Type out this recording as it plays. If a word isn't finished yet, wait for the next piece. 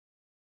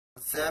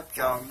what's up,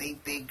 y'all? Me,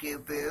 Big Deal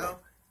Bill,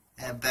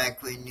 and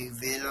back with a new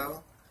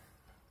video.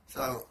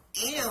 So,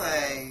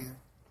 anyway,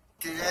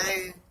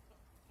 today,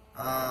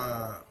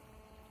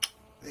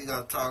 we're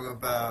gonna talk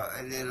about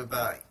a little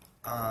about,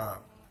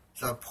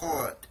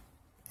 support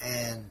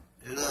and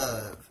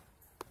love.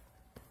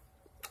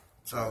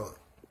 So,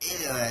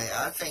 anyway,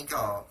 I thank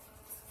all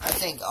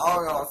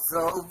y'all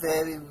so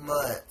very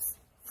much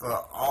for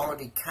all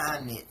the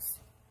kindness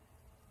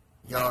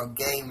y'all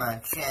gave my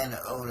channel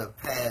over the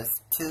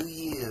past 2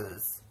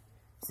 years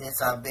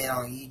since I've been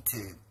on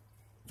YouTube.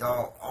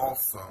 Y'all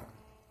awesome.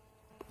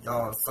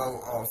 Y'all so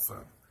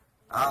awesome.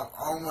 I'm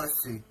almost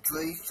to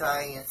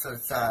 3,000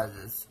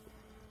 subscribers.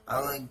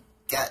 I wouldn't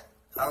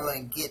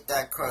get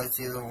that close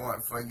if it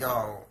weren't for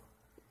y'all.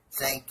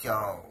 Thank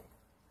y'all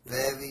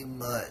very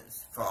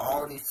much for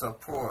all the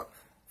support,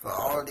 for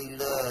all the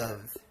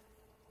love,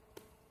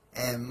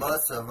 and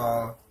most of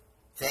all,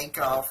 thank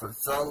y'all for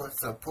showing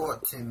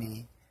support to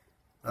me.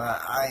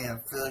 But I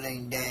am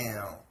feeling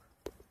down.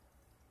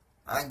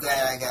 I'm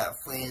glad I got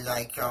friends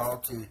like y'all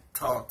to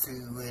talk to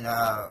when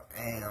I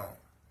am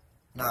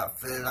not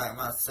feeling like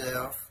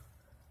myself.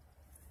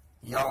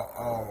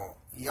 Y'all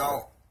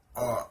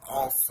are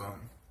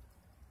awesome.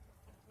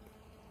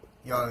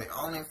 Y'all the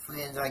only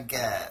friends I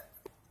got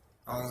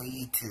on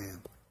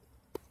YouTube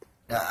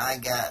that I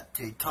got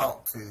to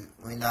talk to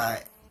when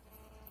I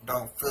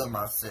don't feel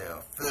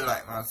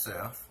like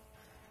myself.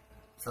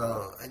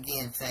 So,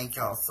 again, thank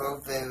y'all so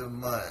very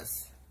much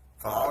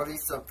for all the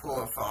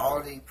support, for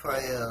all the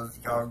prayers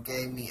y'all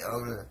gave me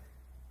over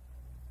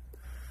the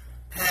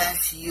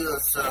past year or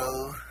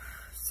so.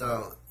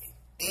 So,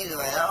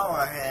 anyway, that's all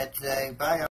I had today. Bye, y'all.